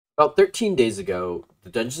About 13 days ago,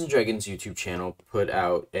 the Dungeons and Dragons YouTube channel put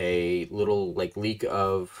out a little leak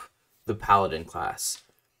of the Paladin class.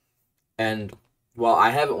 And while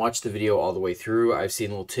I haven't watched the video all the way through, I've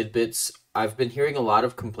seen little tidbits. I've been hearing a lot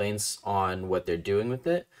of complaints on what they're doing with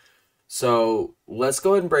it. So let's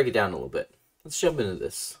go ahead and break it down a little bit. Let's jump into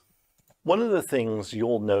this. One of the things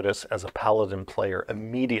you'll notice as a Paladin player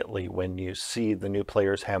immediately when you see the new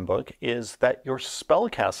player's handbook is that your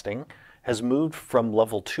spellcasting has moved from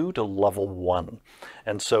level 2 to level 1.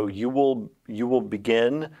 And so you will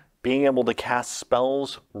begin being able to cast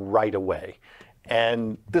spells right away.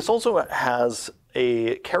 And this also has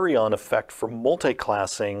a carry-on effect for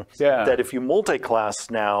multiclassing, that if you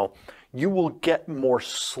multiclass now, you will get more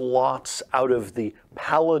slots out of the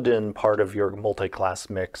Paladin part of your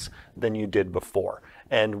multiclass mix than you did before.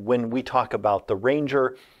 And when we talk about the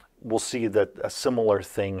Ranger, we'll see that a similar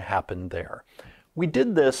thing happened there. We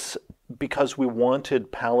did this because we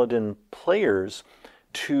wanted Paladin players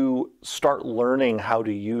to start learning how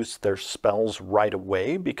to use their spells right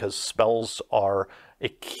away, because spells are a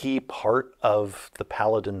key part of the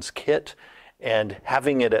Paladin's kit. And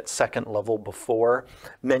having it at second level before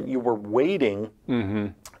meant you were waiting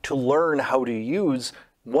to learn how to use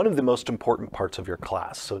one of the most important parts of your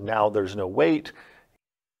class. So now there's no wait.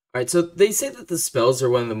 All right, so they say that the spells are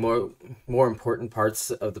one of the more important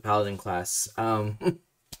parts of the Paladin class.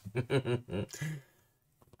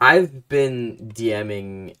 I've been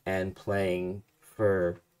DMing and playing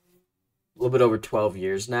for a little bit over 12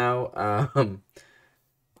 years now.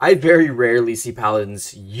 I very rarely see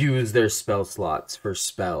Paladins use their spell slots for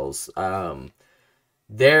spells.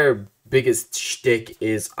 Their biggest shtick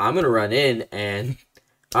is, I'm going to run in and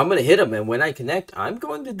I'm going to hit them, and when I connect, I'm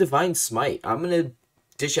going to Divine Smite. I'm going to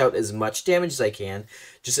dish out as much damage as I can,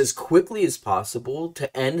 just as quickly as possible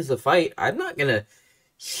to end the fight. I'm not going to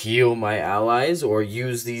heal my allies or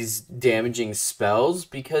use these damaging spells,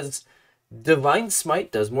 because Divine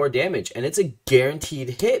Smite does more damage, and it's a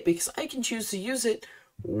guaranteed hit because I can choose to use it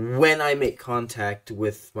when I make contact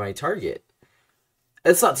with my target.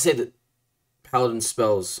 That's not to say that Paladin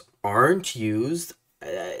spells aren't used.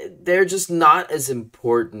 They're just not as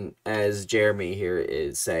important as Jeremy here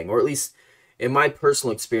is saying, or at least in my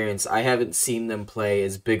personal experience, I haven't seen them play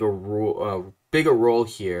as big a role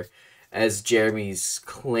here as Jeremy's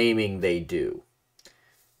claiming they do.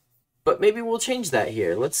 But maybe we'll change that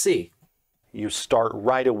here. Let's see. You start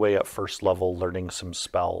right away at first level learning some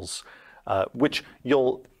spells, which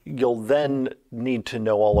you'll then need to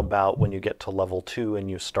know all about when you get to level 2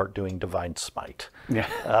 and you start doing Divine Smite.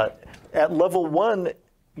 At level 1,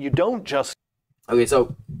 you don't just... Okay,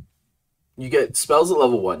 so you get spells at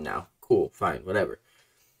level 1 now. Cool, fine, whatever.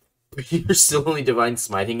 But you're still only Divine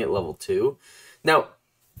Smiting at level 2. Now,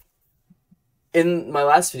 in my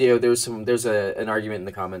last video, there's an argument in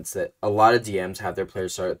the comments that a lot of DMs have their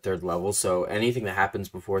players start at 3rd level, so anything that happens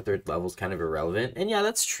before 3rd level is kind of irrelevant. And yeah,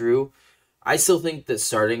 that's true. I still think that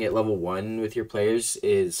starting at level 1 with your players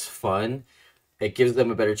is fun. It gives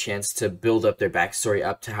them a better chance to build up their backstory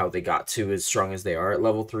up to how they got to as strong as they are at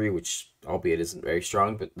level 3, which, albeit, isn't very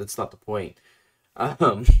strong, but that's not the point.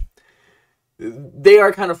 They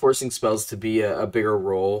are kind of forcing spells to be a bigger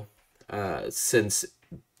role, since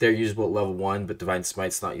they're usable at level 1, but Divine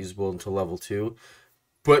Smite's not usable until level 2.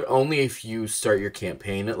 But only if you start your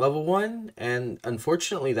campaign at level 1, and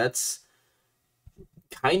unfortunately that's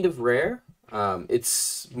kind of rare.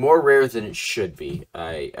 It's more rare than it should be,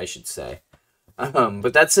 I should say.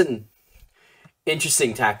 But that's an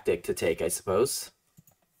interesting tactic to take, I suppose.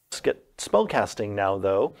 Let's get spellcasting now,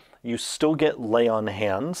 though. You still get Lay on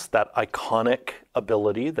Hands, that iconic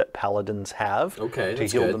ability that Paladins have to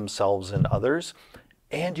heal themselves and others.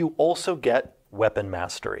 And you also get Weapon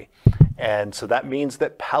Mastery. And so that means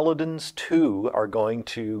that Paladins, too, are going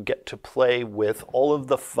to get to play with all of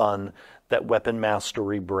the fun that Weapon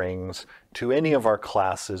Mastery brings to any of our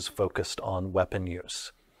classes focused on weapon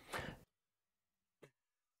use.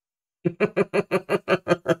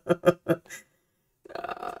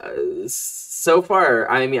 So far,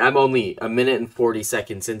 I mean, I'm only a minute and 40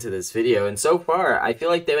 seconds into this video, and so far, I feel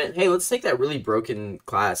like they went, hey, let's take that really broken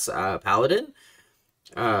class, Paladin.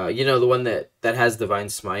 You know, the one that has Divine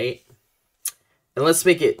Smite, and let's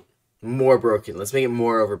make it more broken. Let's make it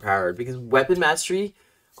more overpowered, because Weapon Mastery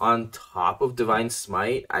on top of Divine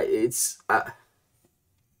Smite, it's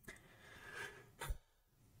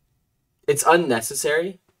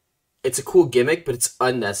unnecessary. It's a cool gimmick, but it's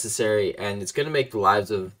unnecessary, and it's going to make the lives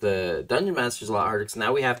of the Dungeon Masters a lot harder, because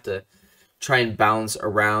now we have to try and balance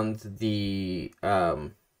around the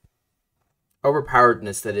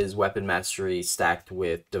overpoweredness that is Weapon Mastery stacked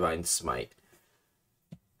with Divine Smite.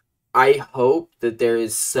 I hope that there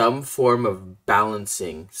is some form of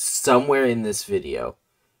balancing somewhere in this video.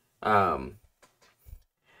 Um,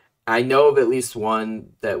 I know of at least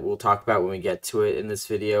one that we'll talk about when we get to it in this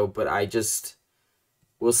video, but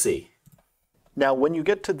we'll see. Now, when you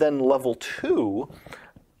get to then level 2,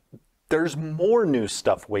 there's more new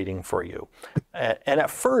stuff waiting for you. And at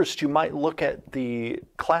first, you might look at the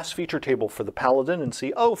class feature table for the Paladin and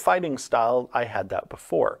see, oh, fighting style, I had that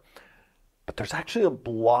before. But there's actually a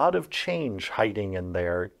lot of change hiding in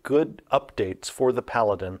there, good updates for the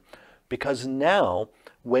Paladin, because now,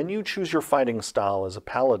 when you choose your fighting style as a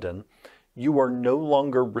Paladin, you are no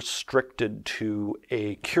longer restricted to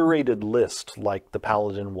a curated list like the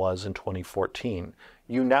Paladin was in 2014.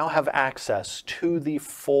 You now have access to the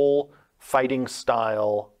full fighting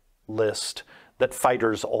style list that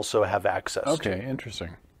fighters also have access to. Okay,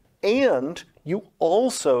 interesting. And you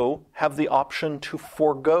also have the option to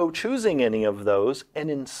forego choosing any of those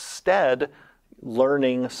and instead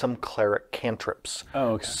learning some cleric cantrips.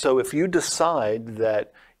 Oh, okay. So if you decide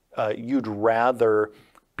that you'd rather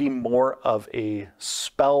be more of a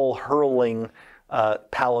spell hurling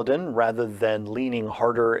paladin rather than leaning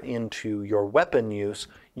harder into your weapon use,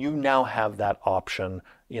 you now have that option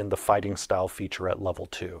in the fighting style feature at level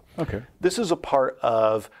 2. Okay. This is a part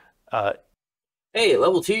of Hey, at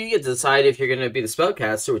level 2, you get to decide if you're going to be the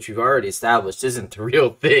spellcaster, which we've already established isn't the real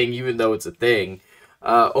thing, even though it's a thing.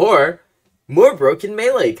 Or more broken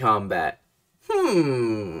melee combat.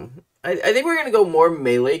 I think we're going to go more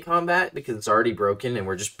melee combat because it's already broken and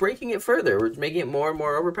we're just breaking it further. We're making it more and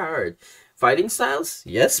more overpowered. Fighting styles?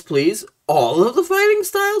 Yes, please. All of the fighting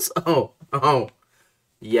styles? Oh.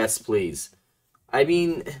 Yes, please. I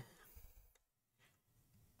mean,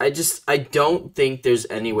 I don't think there's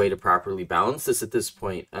any way to properly balance this at this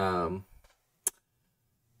point. I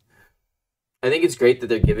think it's great that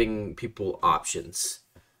they're giving people options.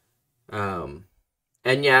 And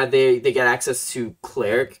yeah, they get access to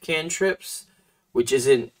cleric cantrips, which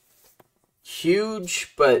isn't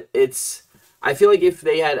huge, but I feel like if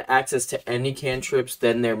they had access to any cantrips,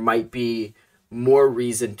 then there might be more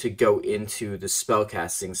reason to go into the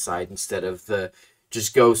spellcasting side instead of the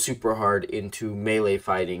just go super hard into melee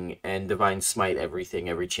fighting and divine smite everything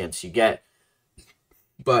every chance you get.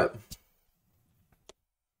 But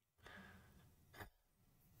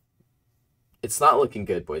it's not looking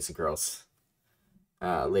good, boys and girls.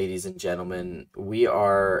 Ladies and gentlemen, we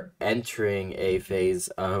are entering a phase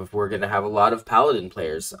of we're going to have a lot of Paladin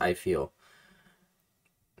players, I feel.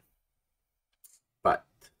 But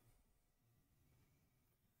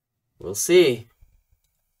we'll see.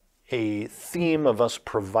 A theme of us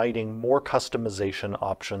providing more customization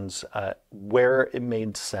options where it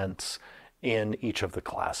made sense in each of the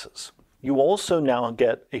classes. You also now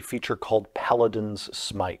get a feature called Paladin's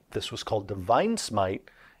Smite. This was called Divine Smite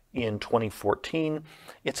in 2014.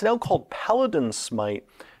 It's now called Paladin's Smite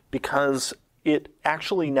because it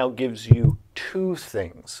actually now gives you two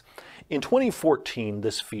things. In 2014,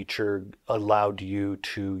 this feature allowed you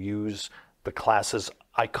to use the class's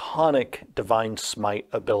iconic Divine Smite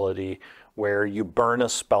ability where you burn a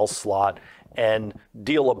spell slot and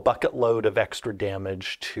deal a bucket load of extra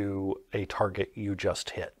damage to a target you just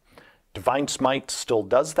hit. Divine Smite still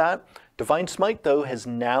does that. Divine Smite, though, has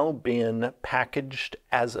now been packaged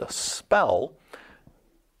as a spell.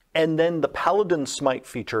 And then the Paladin Smite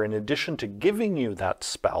feature, in addition to giving you that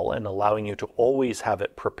spell and allowing you to always have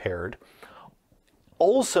it prepared,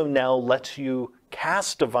 also now lets you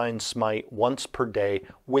cast Divine Smite once per day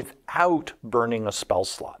without burning a spell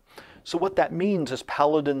slot. So what that means is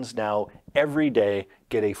Paladins now every day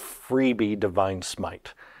get a freebie Divine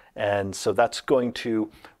Smite. And so that's going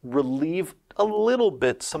to relieve a little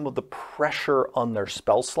bit some of the pressure on their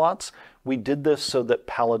spell slots. We did this so that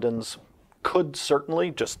Paladins could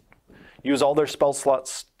certainly just use all their spell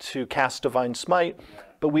slots to cast Divine Smite,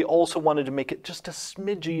 but we also wanted to make it just a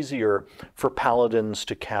smidge easier for Paladins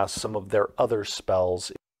to cast some of their other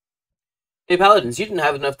spells. Hey Paladins, you didn't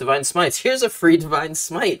have enough Divine Smites. Here's a free Divine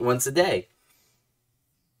Smite once a day.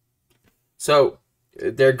 So,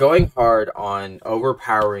 they're going hard on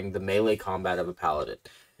overpowering the melee combat of a Paladin.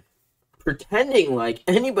 Pretending like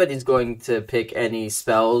anybody's going to pick any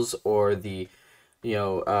spells or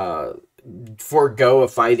forego a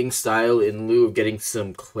fighting style in lieu of getting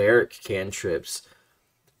some cleric cantrips.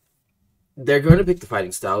 They're going to pick the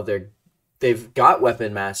fighting style. They've got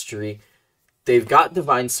weapon mastery. They've got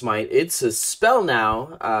Divine Smite. It's a spell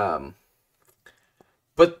now.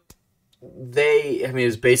 But it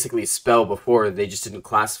was basically a spell before. They just didn't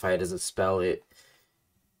classify it as a spell. It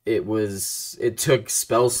took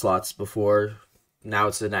spell slots before. now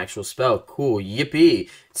it's an actual spell. Cool, yippee!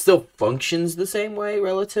 It still functions the same way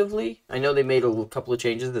relatively. I know they made a couple of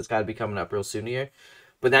changes that's got to be coming up real soon here,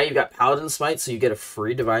 but now you've got Paladin Smite, so you get a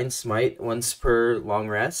free Divine Smite once per long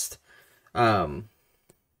rest. I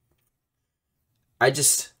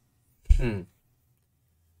just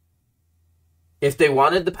if they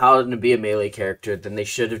wanted the Paladin to be a melee character, then they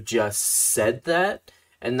should have just said that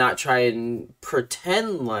and not try and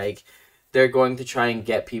pretend like they're going to try and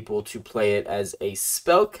get people to play it as a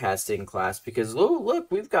spellcasting class because, oh,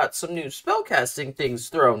 look, we've got some new spellcasting things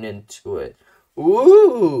thrown into it.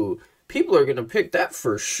 Ooh, people are going to pick that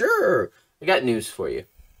for sure. I got news for you.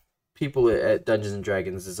 People at Dungeons &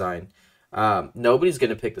 Dragons Design, nobody's going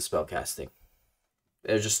to pick the spellcasting.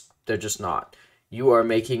 They're just not. You are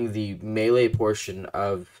making the melee portion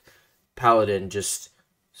of Paladin just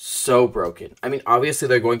so broken. I mean, obviously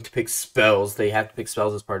they're going to pick spells. They have to pick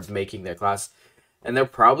spells as part of making their class. And they're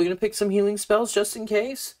probably going to pick some healing spells just in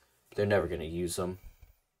case. They're never going to use them.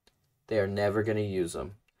 They are never going to use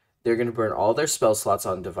them. They're going to burn all their spell slots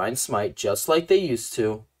on Divine Smite just like they used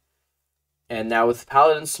to. And now with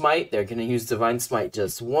Paladin Smite, they're going to use Divine Smite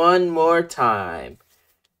just one more time.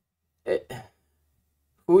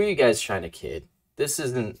 Who are you guys trying to kid? This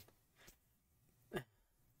isn't...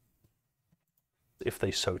 If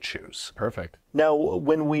they so choose. Perfect. Now,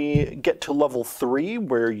 when we get to level 3,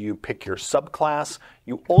 where you pick your subclass,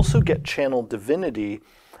 you also get Channel Divinity,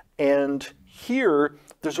 and here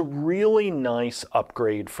there's a really nice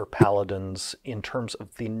upgrade for Paladins in terms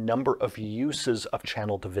of the number of uses of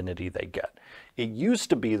Channel Divinity they get. It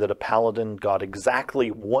used to be that a Paladin got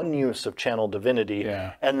exactly 1 use of Channel Divinity,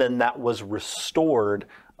 and then that was restored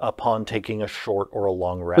upon taking a short or a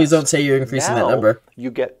long rest. Please don't say you're increasing that number. You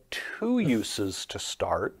get 2 uses to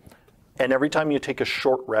start, and every time you take a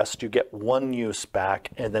short rest, you get 1 use back,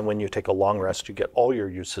 and then when you take a long rest, you get all your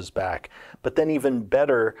uses back. But then even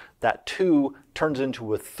better, that 2 turns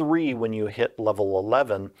into a 3 when you hit level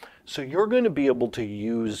 11, so you're going to be able to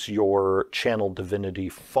use your Channel Divinity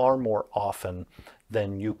far more often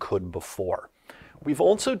than you could before. We've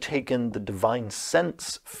also taken the Divine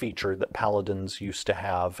Sense feature that Paladins used to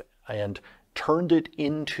have and turned it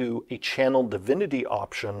into a Channel Divinity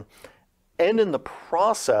option, and in the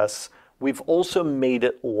process, we've also made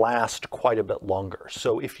it last quite a bit longer.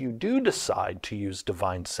 So if you do decide to use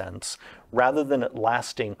Divine Sense, rather than it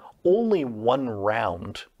lasting only 1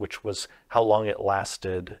 round, which was how long it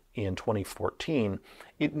lasted in 2014,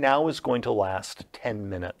 it now is going to last 10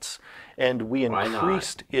 minutes. And we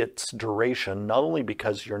increased its duration, not only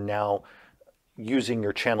because you're now using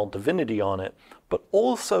your Channel Divinity on it, but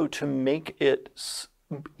also to make it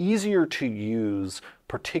easier to use,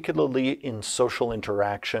 particularly in social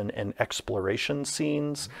interaction and exploration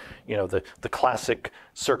scenes. You know, the classic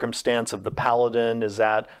circumstance of the Paladin is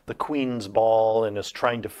at the Queen's Ball and is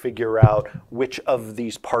trying to figure out which of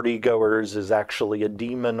these partygoers is actually a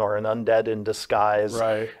demon or an undead in disguise.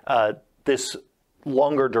 Right. This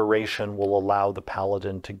longer duration will allow the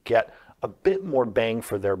Paladin to get a bit more bang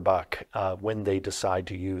for their buck when they decide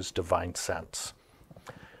to use Divine Sense.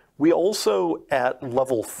 We also, at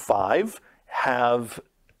level 5, have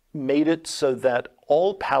made it so that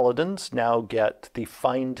all Paladins now get the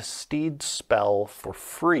Find Steed spell for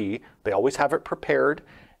free. They always have it prepared,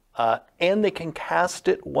 and they can cast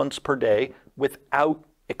it once per day without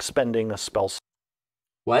expending a spell slot.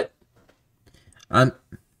 What?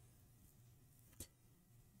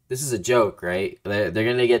 This is a joke, right? They're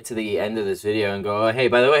gonna get to the end of this video and go, oh, hey,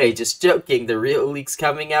 by the way, just joking, the real leak's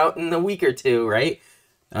coming out in a week or 2, right?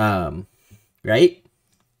 Right?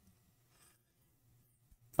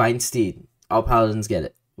 Find Steed. All Paladins get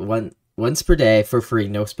it. Once per day for free,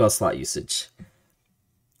 no spell slot usage.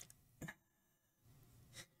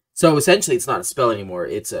 So essentially it's not a spell anymore,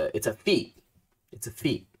 it's a feat. It's a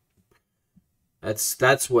feat.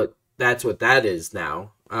 That's what that is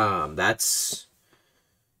now. That's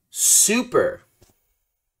super.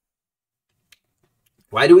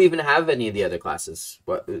 Why do we even have any of the other classes?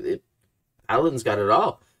 Paladin's got it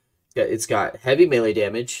all. It's got heavy melee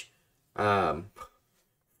damage,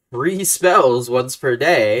 free spells once per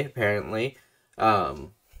day, apparently.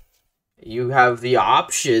 You have the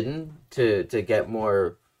option to get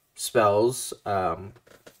more spells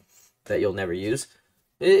that you'll never use.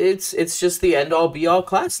 It's just the end all be all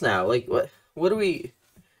class now. Like what are we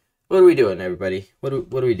doing, everybody? What are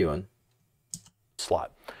we doing?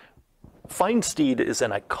 Slot. Find Steed is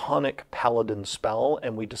an iconic Paladin spell,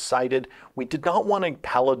 and we decided we did not want a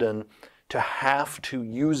Paladin to have to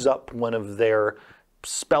use up one of their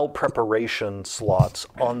spell preparation slots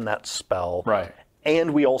on that spell. Right.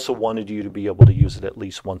 And we also wanted you to be able to use it at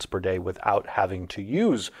least once per day without having to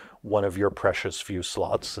use one of your precious few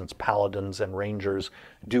slots, since paladins and rangers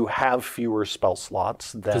do have fewer spell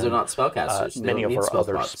slots than Because they're not spellcasters. They many don't of need our spell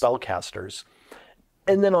other slots. spellcasters.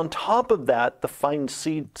 And then on top of that, the Find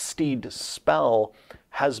Steed spell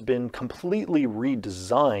has been completely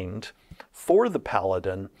redesigned for the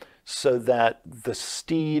Paladin so that the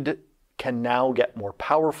steed can now get more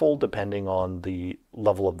powerful depending on the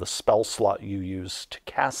level of the spell slot you use to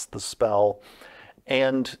cast the spell.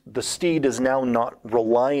 And the steed is now not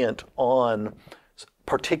reliant on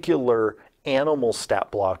particular animal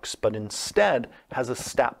stat blocks, but instead has a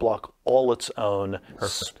stat block all its own,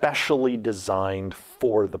 specially designed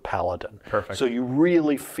for the Paladin. Perfect. So you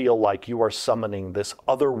really feel like you are summoning this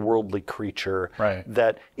otherworldly creature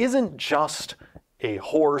that isn't just a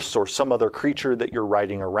horse or some other creature that you're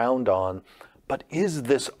riding around on, but is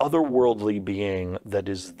this otherworldly being that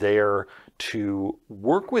is there to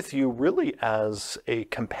work with you really as a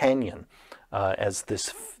companion, as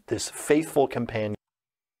this faithful companion.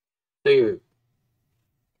 So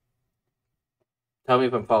tell me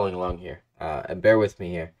if I'm following along here, and bear with me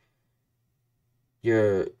here.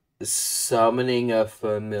 You're summoning a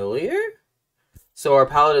familiar? So our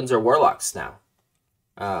paladins are warlocks now.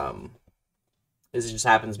 This just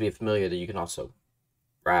happens to be a familiar that you can also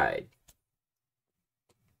ride.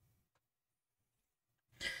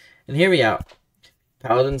 And hear me out.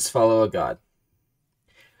 Paladins follow a god.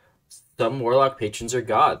 Some warlock patrons are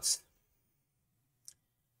gods.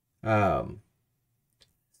 Some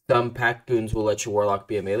pack goons will let your warlock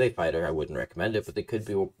be a melee fighter. I wouldn't recommend it, but they could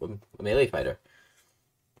be a melee fighter.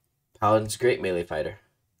 Paladin's a great melee fighter.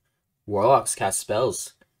 Warlocks cast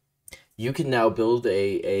spells. You can now build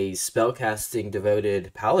a spellcasting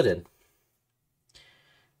devoted paladin.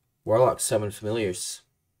 Warlocks summon familiars.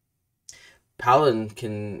 Paladin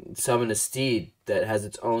can summon a steed that has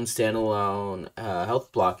its own standalone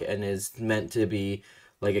health block and is meant to be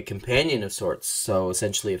like a companion of sorts, so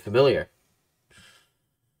essentially a familiar.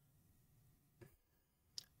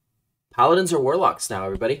 Paladins are warlocks now,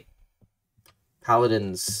 everybody.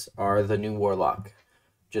 Paladins are the new warlock,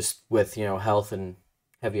 just with, health and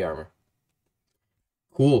heavy armor.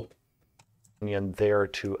 Cool. And there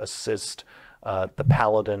to assist the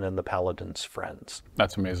Paladin and the Paladin's friends.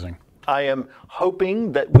 That's amazing. I am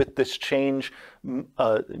hoping that with this change,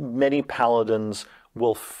 many Paladins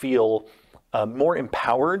will feel more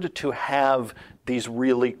empowered to have these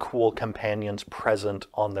really cool companions present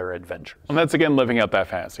on their adventures. And that's, again, living out that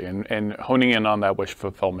fantasy and honing in on that wish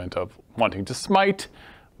fulfillment of wanting to smite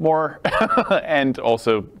more and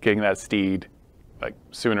also getting that steed like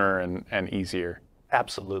sooner and easier.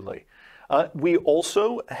 Absolutely. We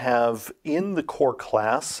also have, in the core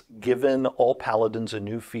class, given all Paladins a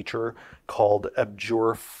new feature called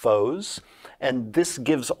Abjure Foes. And this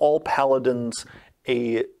gives all Paladins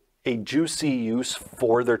a juicy use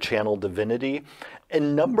for their channel divinity. A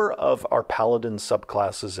number of our Paladin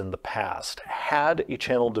subclasses in the past had a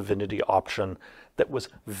channel divinity option that was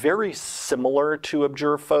very similar to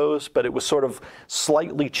Abjure Foes, but it was sort of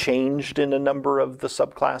slightly changed in a number of the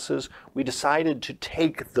subclasses. We decided to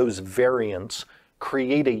take those variants,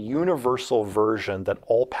 create a universal version that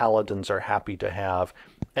all Paladins are happy to have,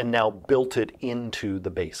 and now built it into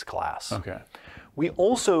the base class. Okay. We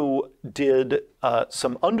also did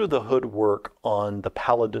some under-the-hood work on the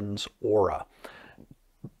Paladin's aura,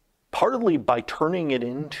 partly by turning it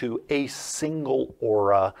into a single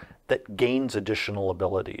aura that gains additional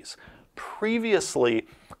abilities. Previously,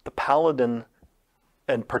 the Paladin,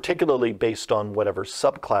 and particularly based on whatever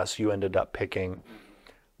subclass you ended up picking,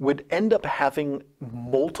 would end up having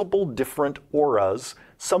multiple different auras,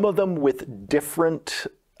 some of them with different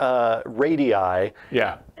radii.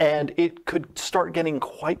 Yeah. And it could start getting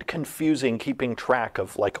quite confusing keeping track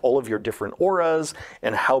of like all of your different auras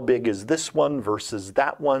and how big is this one versus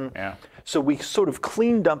that one. Yeah. So we sort of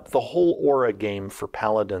cleaned up the whole aura game for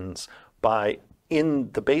Paladins by,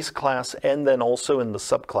 in the base class and then also in the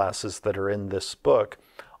subclasses that are in this book,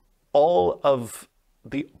 all of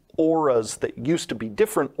the auras that used to be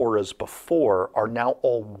different auras before are now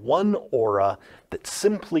all one aura that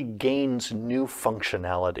simply gains new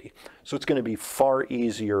functionality. So it's going to be far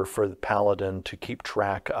easier for the Paladin to keep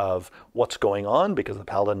track of what's going on because the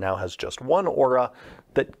Paladin now has just one aura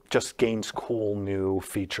that just gains cool new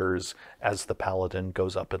features as the Paladin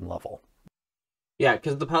goes up in level. Yeah,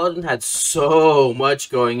 because the Paladin had so much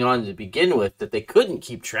going on to begin with that they couldn't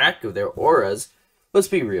keep track of their auras. Let's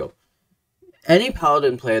be real. Any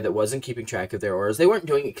Paladin player that wasn't keeping track of their auras, they weren't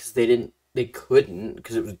doing it because they couldn't,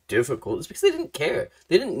 because it was difficult. It's because they didn't care.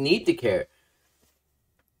 They didn't need to care.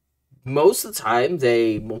 most of the time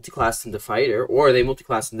they multi-classed into fighter, or they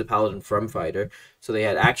multi-classed into paladin from fighter, so they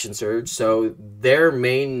had action surge. So their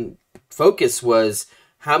main focus was,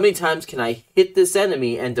 how many times can I hit this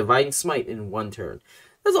enemy and divine smite in one turn?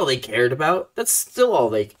 That's all they cared about. That's still all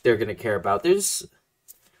they're gonna care about. There's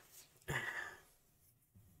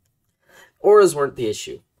auras weren't the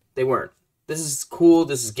issue. They weren't. This is cool,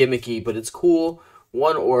 this is gimmicky, but it's cool.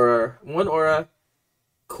 One aura,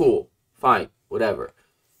 cool, fine, whatever.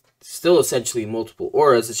 Still essentially multiple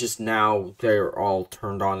auras, it's just now they're all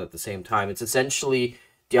turned on at the same time. It's essentially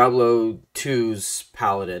Diablo 2's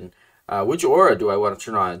Paladin. Which aura do I want to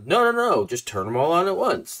turn on? No, just turn them all on at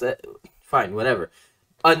once. Fine, whatever.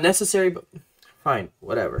 Unnecessary, but fine,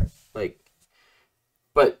 whatever.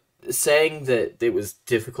 But saying that it was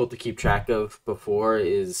difficult to keep track of before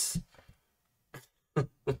is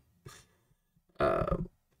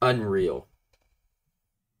unreal.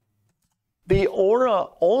 The aura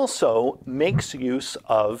also makes use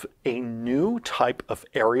of a new type of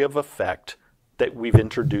area of effect that we've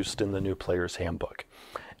introduced in the new player's handbook.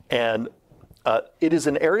 And it is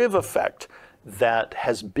an area of effect that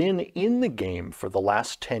has been in the game for the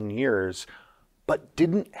last 10 years, but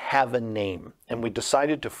didn't have a name. And we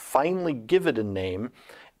decided to finally give it a name.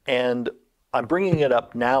 And I'm bringing it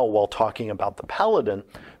up now while talking about the Paladin,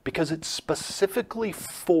 because it's specifically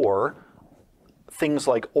for things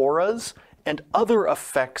like auras and other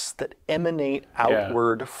effects that emanate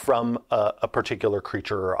outward from a particular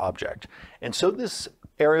creature or object. And so this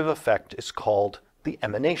area of effect is called the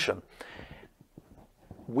emanation.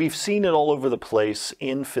 We've seen it all over the place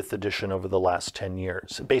in 5th edition over the last 10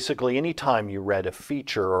 years. Basically, anytime you read a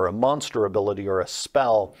feature or a monster ability or a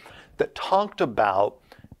spell that talked about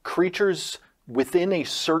creatures within a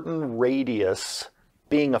certain radius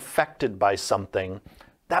being affected by something,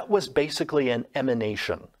 that was basically an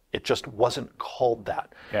emanation. It just wasn't called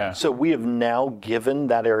that. Yeah. So we have now given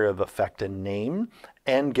that area of effect a name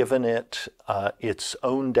and given it its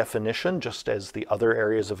own definition, just as the other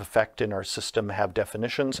areas of effect in our system have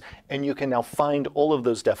definitions. And you can now find all of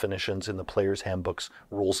those definitions in the Player's Handbook's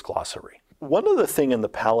rules glossary. One other thing in the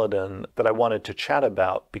Paladin that I wanted to chat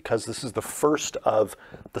about, because this is the first of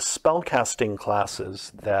the spellcasting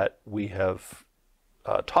classes that we have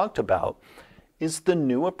talked about, is the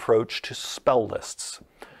new approach to spell lists.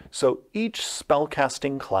 So each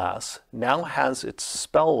spellcasting class now has its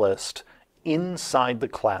spell list inside the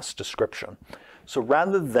class description. So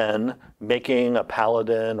rather than making a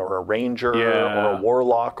paladin or a ranger or a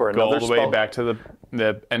warlock or another go all the way back to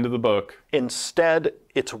the end of the book, instead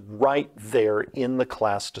it's right there in the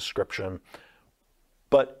class description.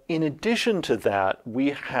 But in addition to that, we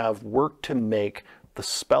have worked to make the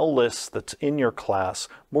spell list that's in your class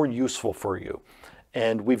more useful for you.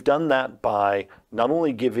 And we've done that by not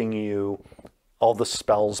only giving you all the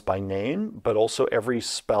spells by name, but also every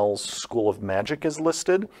spell's school of magic is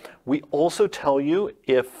listed. We also tell you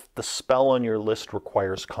if the spell on your list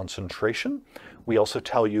requires concentration. We also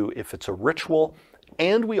tell you if it's a ritual.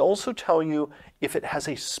 And we also tell you if it has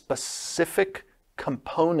a specific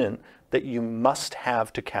component that you must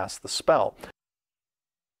have to cast the spell.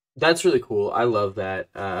 That's really cool. I love that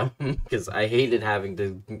because I hated having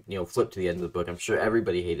to, flip to the end of the book. I'm sure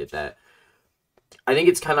everybody hated that. I think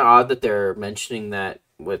it's kind of odd that they're mentioning that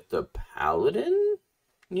with the Paladin,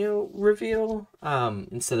 reveal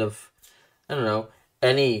instead of, I don't know,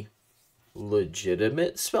 any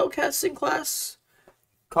legitimate spellcasting class.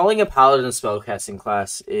 Calling a Paladin a spellcasting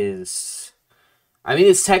class is, I mean,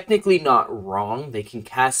 it's technically not wrong. They can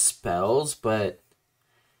cast spells, but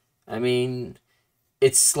I mean,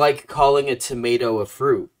 it's like calling a tomato a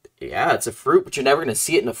fruit. Yeah, it's a fruit, but you're never going to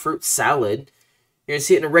see it in a fruit salad. You're going to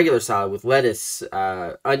see it in a regular salad with lettuce,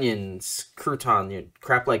 onions, crouton,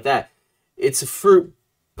 crap like that. It's a fruit,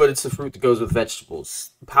 but it's a fruit that goes with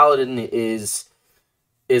vegetables. Paladin is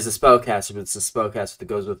a spellcaster, but it's a spellcaster that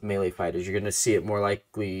goes with melee fighters. You're going to see it more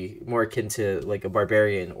akin to like a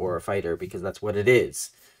barbarian or a fighter, because that's what it is.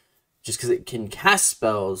 Just because it can cast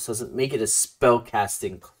spells doesn't make it a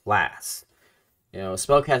spellcasting class. A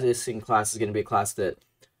spellcasting class is going to be a class that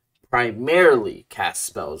primarily casts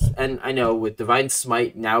spells. And I know with Divine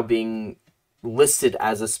Smite now being listed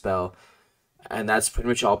as a spell, and that's pretty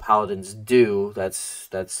much all paladins do, that's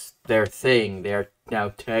their thing. They're now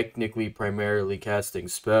technically primarily casting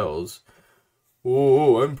spells.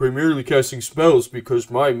 Oh, I'm primarily casting spells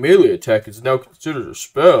because my melee attack is now considered a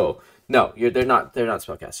spell. No, they're not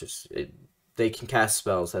spellcasters. They can cast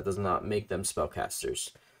spells. That does not make them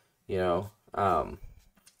spellcasters.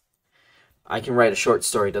 I can write a short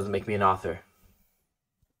story, doesn't make me an author.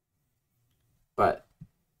 But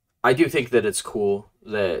I do think that it's cool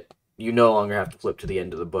that, you no longer have to flip to the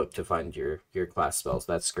end of the book to find your class spells.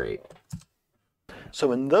 That's great.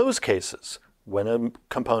 So in those cases, when a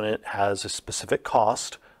component has a specific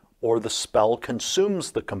cost or the spell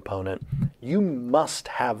consumes the component, you must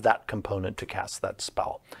have that component to cast that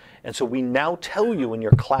spell. And so we now tell you in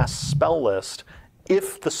your class spell list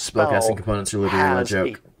if the spell Spellcasting components are literally my has a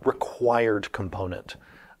joke. required component.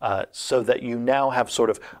 So that you now have sort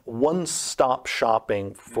of one-stop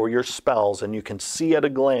shopping for your spells, and you can see at a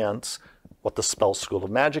glance what the spell school of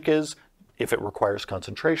magic is, if it requires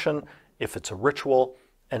concentration, if it's a ritual,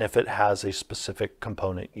 and if it has a specific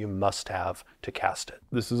component you must have to cast it.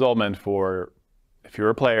 This is all meant for if you're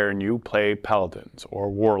a player and you play paladins or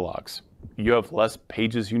warlocks, you have less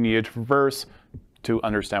pages you need to traverse to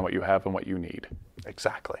understand what you have and what you need.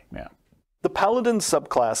 Exactly. Yeah. The paladin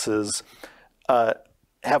subclasses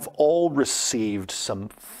have all received some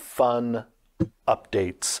fun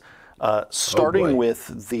updates, starting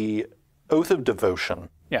with the Oath of Devotion.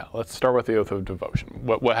 Yeah, let's start with the Oath of Devotion.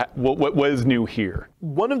 What is new here?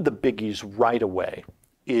 One of the biggies right away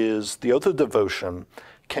is the Oath of Devotion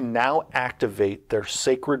can now activate their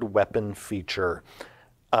Sacred Weapon feature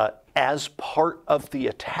as part of the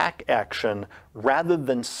attack action rather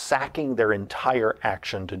than sacking their entire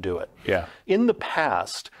action to do it. Yeah. In the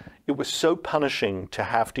past, it was so punishing to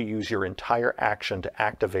have to use your entire action to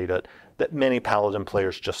activate it that many Paladin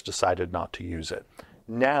players just decided not to use it.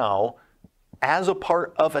 Now, as a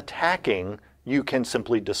part of attacking, you can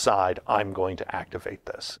simply decide, I'm going to activate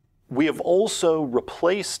this. We have also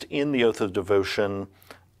replaced in the Oath of Devotion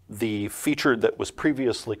the feature that was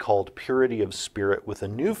previously called Purity of Spirit with a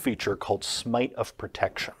new feature called Smite of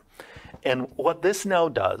Protection. And what this now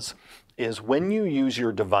does is when you use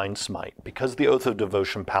your Divine Smite, because the Oath of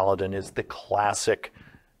Devotion Paladin is the classic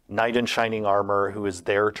knight in shining armor who is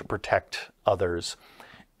there to protect others,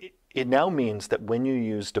 it now means that when you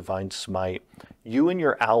use Divine Smite, you and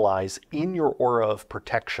your allies in your aura of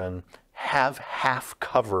protection have half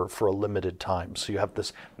cover for a limited time. So you have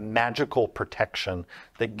this magical protection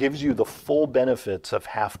that gives you the full benefits of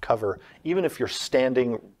half cover, even if you're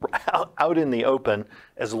standing out in the open,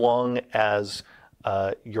 as long as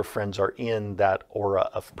your friends are in that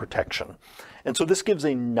aura of protection. And so this gives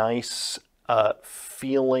a nice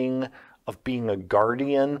feeling of being a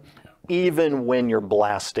guardian, even when you're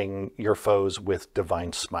blasting your foes with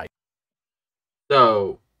Divine Smite.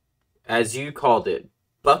 So, as you called it,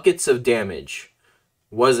 buckets of damage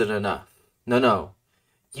wasn't enough. No.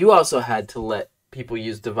 You also had to let people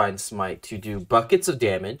use Divine Smite to do buckets of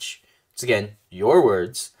damage. It's again, your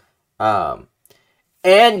words. And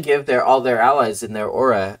give all their allies in their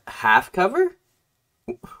aura half cover?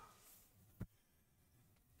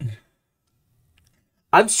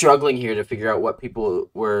 I'm struggling here to figure out what people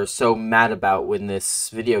were so mad about when this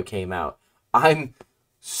video came out. I'm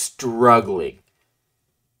struggling.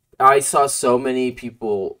 I saw so many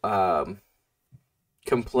people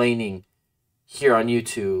complaining here on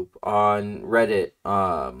YouTube, on Reddit,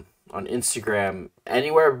 on Instagram,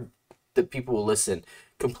 anywhere that people will listen,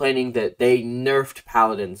 complaining that they nerfed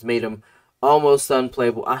Paladins, made them almost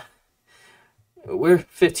unplayable. We're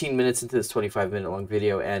 15 minutes into this 25-minute long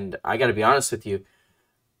video, and I gotta be honest with you,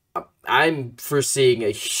 I'm foreseeing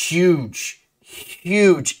a huge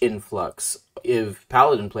influx of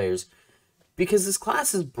Paladin players because this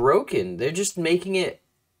class is broken. They're just making it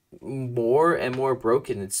more and more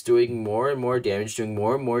broken. It's doing more and more damage, doing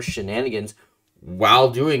more and more shenanigans while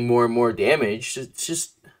doing more and more damage. It's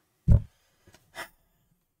just...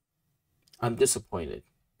 I'm disappointed.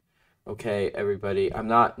 Okay, everybody, I'm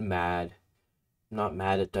not mad. I'm not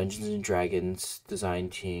mad at Dungeons and Dragons design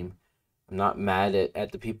team. I'm not mad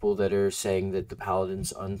at the people that are saying that the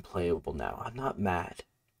Paladin's unplayable now. I'm not mad.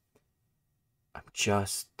 I'm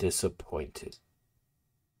just disappointed.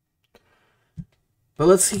 But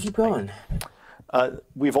let's keep going.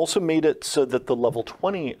 We've also made it so that the level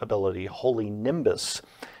 20 ability, Holy Nimbus,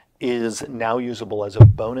 is now usable as a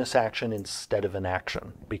bonus action instead of an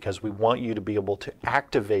action, because we want you to be able to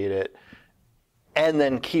activate it and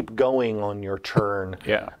then keep going on your turn,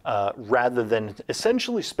 rather than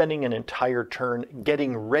essentially spending an entire turn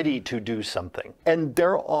getting ready to do something. And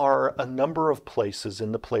there are a number of places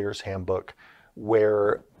in the player's handbook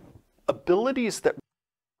where abilities that...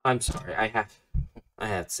 I'm sorry, I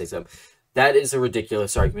have to say something. That is a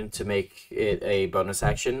ridiculous argument to make it a bonus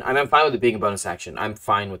action. I'm fine with it being a bonus action. I'm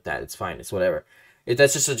fine with that. It's fine. It's whatever.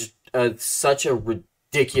 That's just such a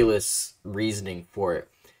ridiculous reasoning for it.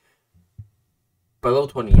 By level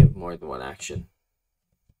 20, you have more than one action.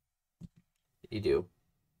 You do.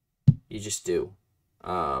 You just do.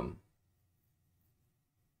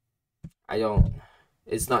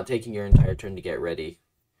 It's not taking your entire turn to get ready.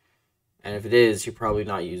 And if it is, you're probably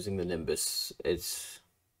not using the Nimbus.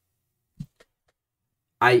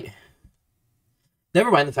 Never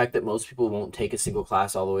mind the fact that most people won't take a single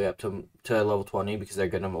class all the way up to level 20 because they're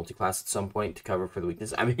going to multi-class at some point to cover for the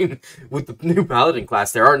weakness. I mean, with the new Paladin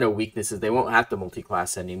class, there are no weaknesses. They won't have to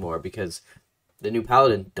multi-class anymore because the new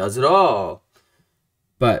Paladin does it all.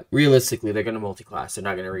 But realistically, they're going to multi-class. They're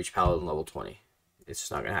not going to reach Paladin level 20. It's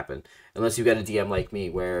just not going to happen. Unless you've got a DM like me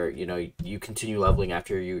where, you continue leveling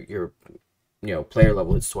after your player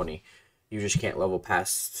level hits 20. You just can't level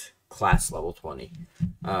past class level 20.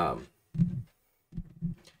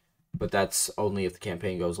 But that's only if the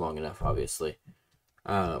campaign goes long enough, obviously.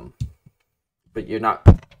 But you're not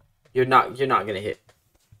gonna hit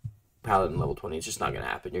Paladin level 20. It's just not gonna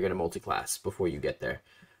happen. You're gonna multi-class before you get there.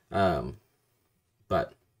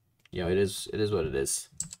 But it is what it is.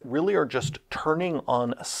 Really are just turning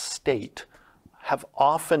on a state have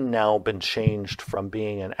often now been changed from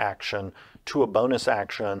being an action to a bonus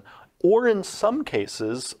action, or in some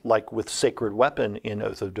cases, like with Sacred Weapon in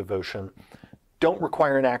Oath of Devotion, don't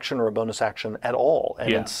require an action or a bonus action at all,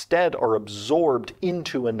 and instead are absorbed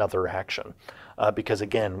into another action. Because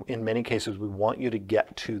again, in many cases, we want you to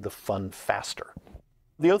get to the fun faster.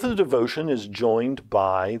 The Oath of Devotion is joined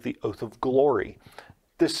by the Oath of Glory.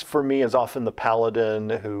 This, for me, is often the Paladin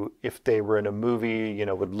who, if they were in a movie,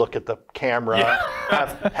 would look at the camera,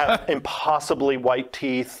 have impossibly white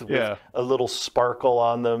teeth with a little sparkle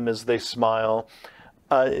on them as they smile.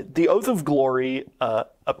 The Oath of Glory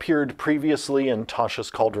appeared previously in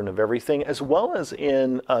Tasha's Cauldron of Everything, as well as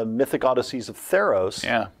in Mythic Odysseys of Theros.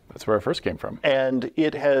 Yeah, that's where it first came from. And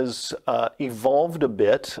it has evolved a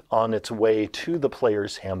bit on its way to the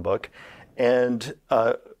Player's Handbook. And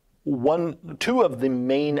two of the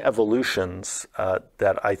main evolutions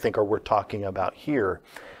that I think are worth talking about here.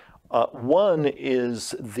 One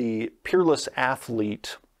is the Peerless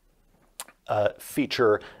Athlete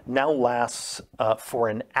feature now lasts for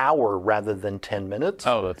an hour rather than 10 minutes.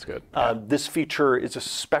 Oh, that's good. This feature is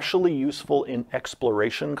especially useful in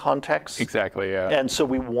exploration contexts. Exactly, yeah. And so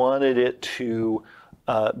we wanted it to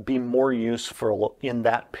be more useful in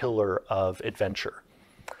that pillar of adventure.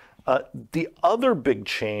 The other big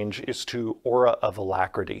change is to Aura of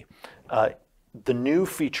Alacrity. The new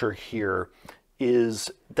feature here is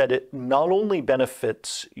that it not only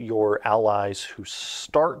benefits your allies who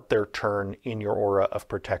start their turn in your aura of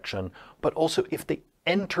protection, but also if they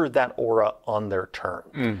enter that aura on their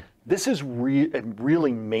turn. This is a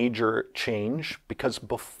really major change because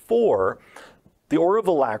before, the Aura of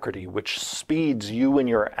Alacrity, which speeds you and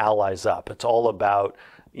your allies up, it's all about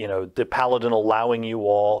the Paladin allowing you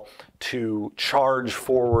all to charge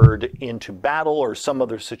forward into battle or some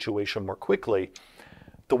other situation more quickly.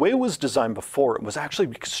 The way it was designed before, it was actually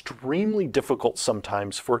extremely difficult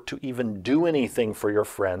sometimes for it to even do anything for your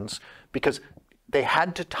friends because they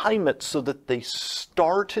had to time it so that they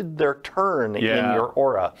started their turn in your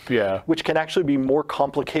aura, which can actually be more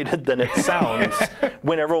complicated than it sounds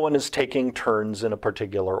when everyone is taking turns in a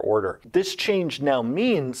particular order. This change now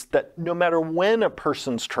means that no matter when a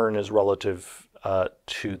person's turn is relative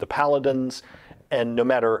to the Paladins, and no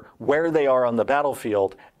matter where they are on the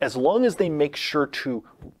battlefield, as long as they make sure to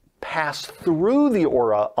pass through the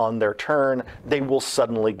aura on their turn, they will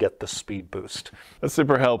suddenly get the speed boost. That's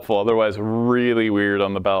super helpful, otherwise really weird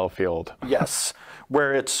on the battlefield. Yes,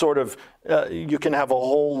 where it's sort of, you can have a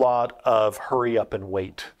whole lot of hurry up and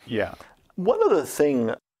wait. Yeah. One other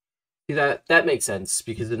thing. See, that makes sense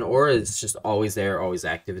because an aura is just always there, always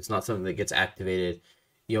active. It's not something that gets activated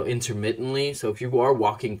intermittently. So if you are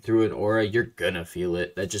walking through an aura, you're gonna feel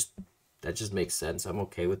it. That just makes sense. I'm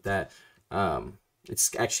okay with that.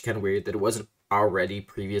 It's actually kind of weird that it wasn't already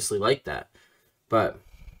previously like that, but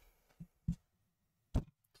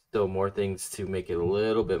still more things to make it a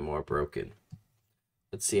little bit more broken.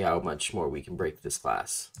 Let's see how much more we can break this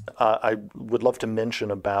class. I would love to mention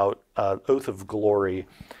about Oath of Glory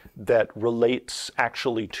that relates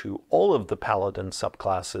actually to all of the Paladin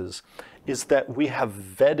subclasses, is that we have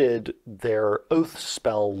vetted their oath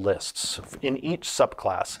spell lists in each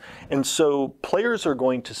subclass. And so players are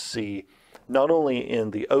going to see, not only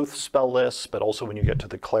in the oath spell list, but also when you get to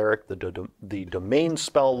the cleric, the domain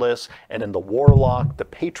spell list, and in the warlock, the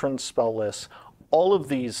patron spell list. All of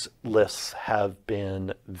these lists have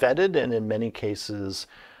been vetted and in many cases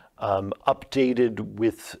updated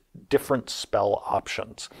with different spell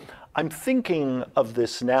options. I'm thinking of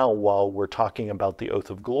this now while we're talking about the Oath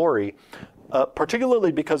of Glory,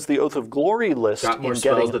 particularly because the Oath of Glory list in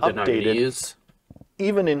getting updated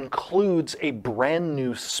even includes a brand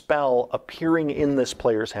new spell appearing in this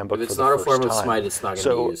player's handbook If it's for the not a first form of time. smite, it's not going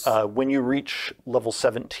to be used. So when you reach level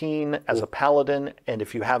 17 as a paladin, and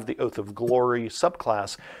if you have the Oath of Glory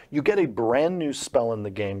subclass, you get a brand new spell in the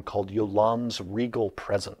game called Yolan's Regal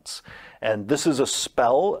Presence. And this is a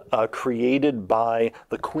spell created by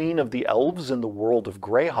the Queen of the Elves in the world of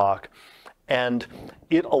Greyhawk. And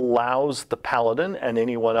it allows the paladin and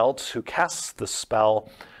anyone else who casts the spell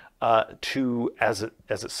to, as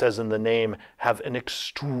it says in the name, have an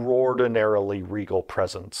extraordinarily regal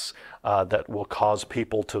presence that will cause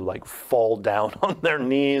people to like fall down on their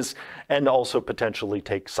knees and also potentially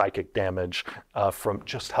take psychic damage from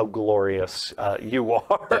just how glorious you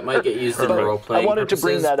are. That might get used in role-playing I wanted purposes, to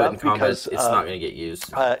bring that but up in combat, because it's not going to get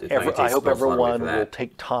used. I hope everyone will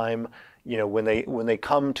take time, you know, when they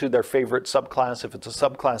come to their favorite subclass, if it's a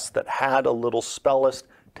subclass that had a little spell list,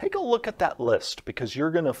 take a look at that list, because you're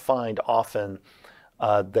going to find often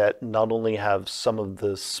that not only have some of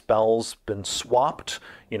the spells been swapped,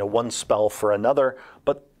 you know, one spell for another,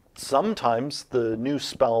 but sometimes the new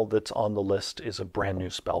spell that's on the list is a brand new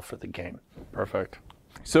spell for the game. Perfect.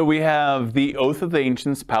 So we have the Oath of the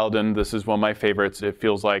Ancients Paladin. This is one of my favorites. It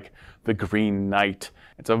feels like the Green Knight.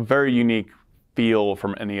 It's a very unique feel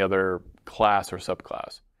from any other class or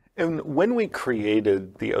subclass. And when we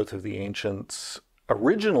created the Oath of the Ancients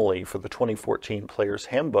originally for the 2014 Player's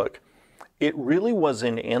Handbook, it really was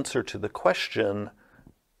in answer to the question,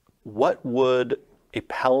 what would a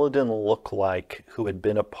paladin look like who had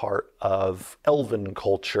been a part of elven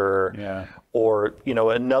culture, or, you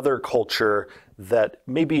know, another culture that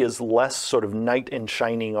maybe is less sort of knight in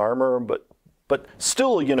shining armor, but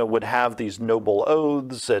still, you know, would have these noble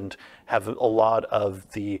oaths and have a lot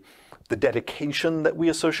of the dedication that we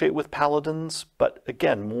associate with paladins, but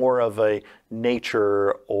again, more of a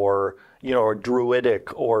nature or, you know, or druidic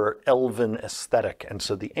or elven aesthetic. And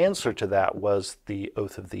so the answer to that was the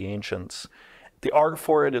Oath of the Ancients. The art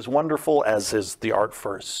for it is wonderful, as is the art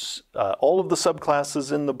for all of the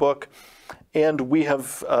subclasses in the book. And we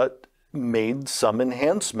have made some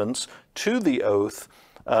enhancements to the Oath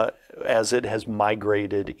as it has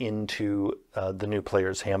migrated into the new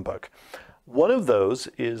Player's Handbook. One of those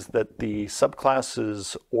is that the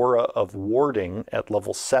subclass's aura of warding at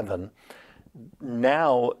level 7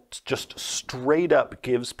 now just straight up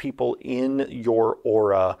gives people in your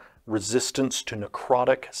aura resistance to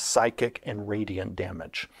necrotic, psychic, and radiant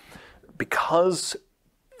damage. Because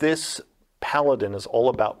this paladin is all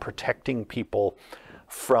about protecting people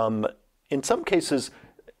from, in some cases,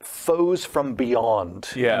 foes from beyond,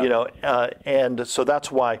 you know, and so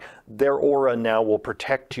that's why their aura now will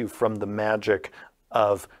protect you from the magic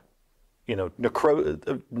of, you know,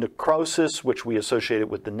 necrosis, which we associate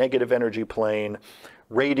with the negative energy plane,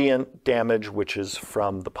 radiant damage, which is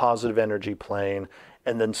from the positive energy plane,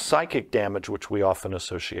 and then psychic damage, which we often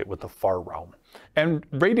associate with the far realm. And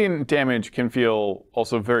radiant damage can feel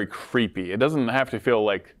also very creepy. It doesn't have to feel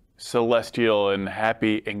like celestial and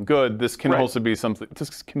happy and good. This can also be something,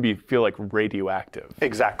 this can feel like radioactive.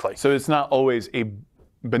 Exactly. So it's not always a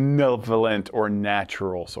benevolent or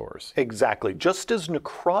natural source. Exactly. Just as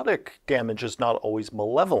necrotic damage is not always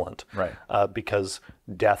malevolent. Right. Because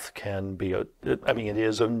death can be it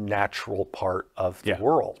is a natural part of the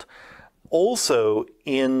world. Also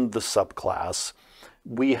in the subclass,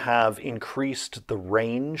 we have increased the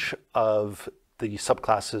range of the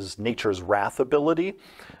subclass's Nature's Wrath ability,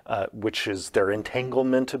 which is their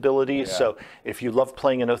entanglement ability. So if you love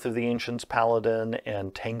playing an Oath of the Ancients Paladin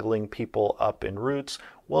and tangling people up in roots,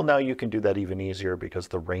 well, now you can do that even easier because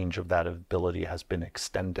the range of that ability has been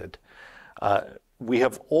extended. We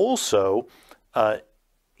have also,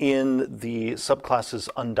 in the subclass's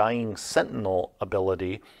Undying Sentinel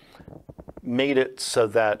ability, made it so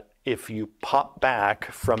that if you pop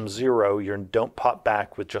back from 0, you don't pop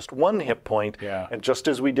back with just 1 hit point. And just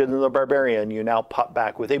as we did in the Barbarian, you now pop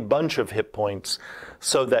back with a bunch of hit points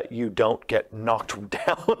so that you don't get knocked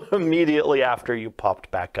down immediately after you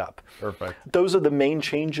popped back up. Perfect. Those are the main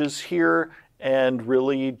changes here, and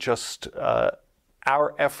really just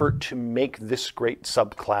our effort to make this great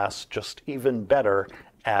subclass just even better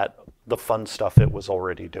at the fun stuff it was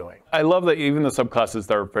already doing. I love that even the subclasses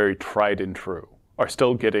that are very tried and true are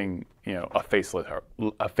still getting, you know, a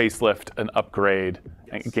facelift, an upgrade,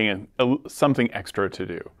 and getting something extra to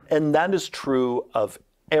do. And that is true of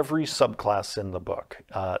every subclass in the book,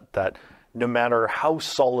 that no matter how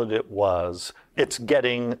solid it was, it's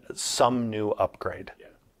getting some new upgrade.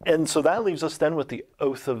 And so that leaves us then with the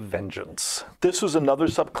Oath of Vengeance. This was another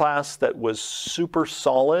subclass that was super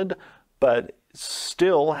solid, but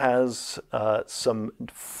still has some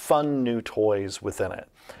fun new toys within it.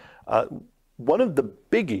 one of the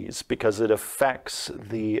biggies, because it affects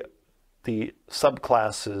the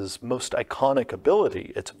subclass's most iconic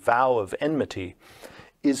ability, its Vow of Enmity,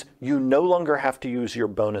 is you no longer have to use your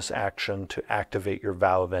bonus action to activate your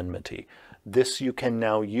Vow of Enmity. This you can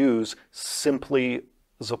now use simply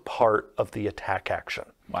as a part of the attack action.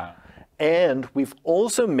 Wow. And we've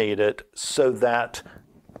also made it so that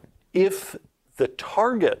if the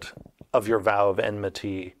target of your Vow of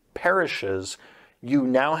Enmity perishes, you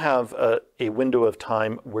now have a window of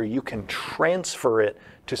time where you can transfer it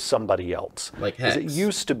to somebody else. Like Hex. It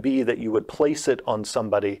used to be that you would place it on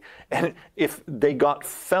somebody, and if they got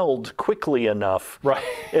felled quickly enough, right,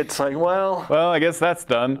 it's like, well, I guess that's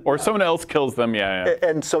done. Or someone else kills them, yeah.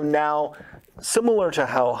 And so now, similar to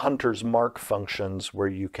how Hunter's Mark functions, where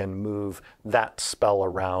you can move that spell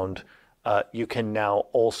around, you can now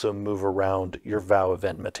also move around your Vow of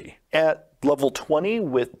Enmity. At level 20,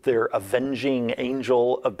 with their Avenging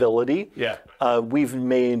Angel ability, we've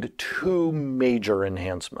made 2 major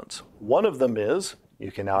enhancements. One of them is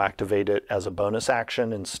you can now activate it as a bonus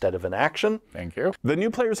action instead of an action. Thank you. The new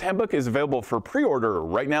player's handbook is available for pre-order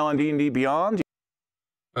right now on D&D Beyond.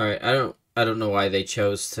 All right, I don't know why they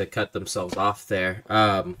chose to cut themselves off there.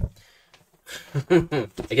 I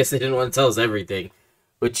guess they didn't want to tell us everything,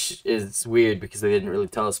 which is weird because they didn't really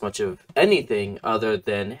tell us much of anything other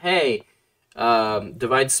than, hey,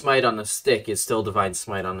 Divine Smite on a stick is still Divine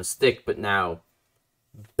Smite on a stick, but now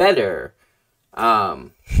better.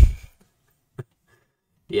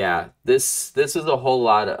 Yeah, this is a whole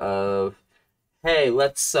lot of, hey,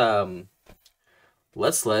 let's let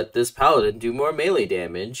this Paladin do more melee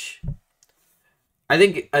damage. I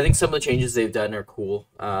think some of the changes they've done are cool.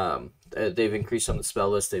 They've increased on the spell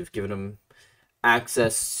list. They've given them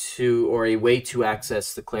access to, or a way to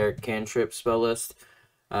access, the cleric cantrip spell list.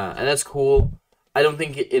 And that's cool. I don't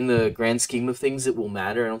think in the grand scheme of things it will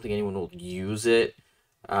matter. I don't think anyone will use it,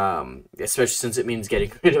 especially since it means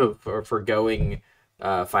getting rid of or forgoing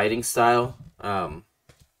fighting style. I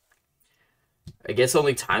guess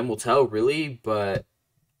only time will tell, really, but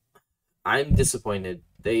I'm disappointed.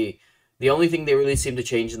 The only thing they really seem to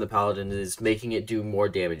change in the Paladin is making it do more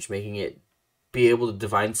damage, making it be able to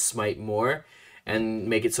Divine Smite more, and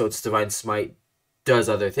make it so its Divine Smite does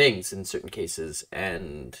other things in certain cases,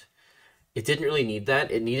 and it didn't really need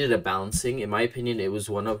that. It needed a balancing. In my opinion, it was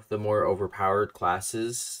one of the more overpowered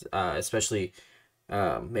classes, especially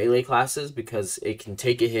melee classes, because it can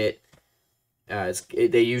take a hit.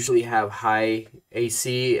 They usually have high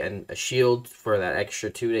AC and a shield for that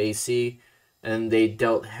extra 2 to AC, and they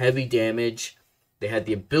dealt heavy damage. They had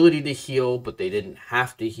the ability to heal, but they didn't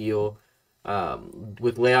have to heal.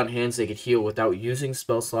 With Lay on Hands, they could heal without using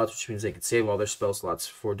spell slots, which means they could save all their spell slots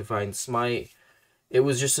for Divine Smite. It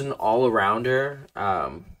was just an all-arounder,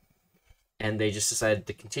 and they just decided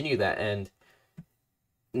to continue that, and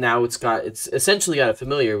now it's essentially got a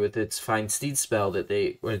familiar with its Find Steed spell that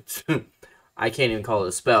I can't even call it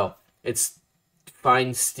a spell. It's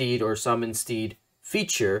Find Steed or Summon Steed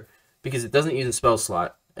feature, because it doesn't use a spell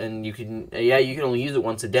slot, and you can only use it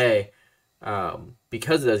once a day,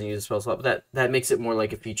 because it doesn't use a spell slot, but that makes it more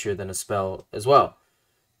like a feature than a spell as well.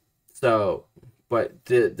 So, but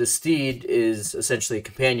the steed is essentially a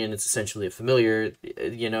companion. It's essentially a familiar.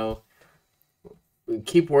 You know,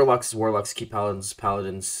 keep warlocks as warlocks, keep paladins as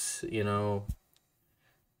paladins. You know,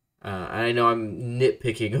 I know I'm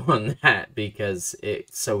nitpicking on that because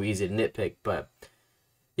it's so easy to nitpick, but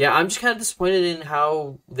yeah, I'm just kind of disappointed in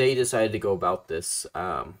how they decided to go about this.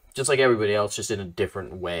 Just like everybody else, just in a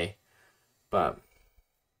different way. But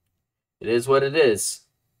it is what it is.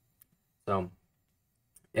 So,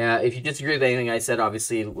 yeah, if you disagree with anything I said,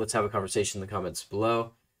 obviously, let's have a conversation in the comments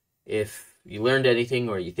below. If you learned anything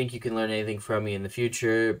or you think you can learn anything from me in the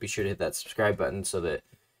future, be sure to hit that subscribe button so that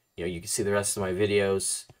you can see the rest of my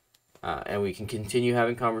videos. And we can continue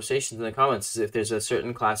having conversations in the comments. If there's a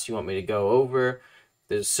certain class you want me to go over,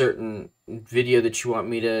 there's a certain video that you want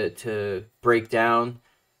me to break down,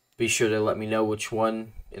 be sure to let me know which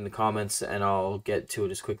one in the comments, and I'll get to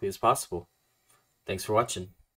it as quickly as possible. Thanks for watching.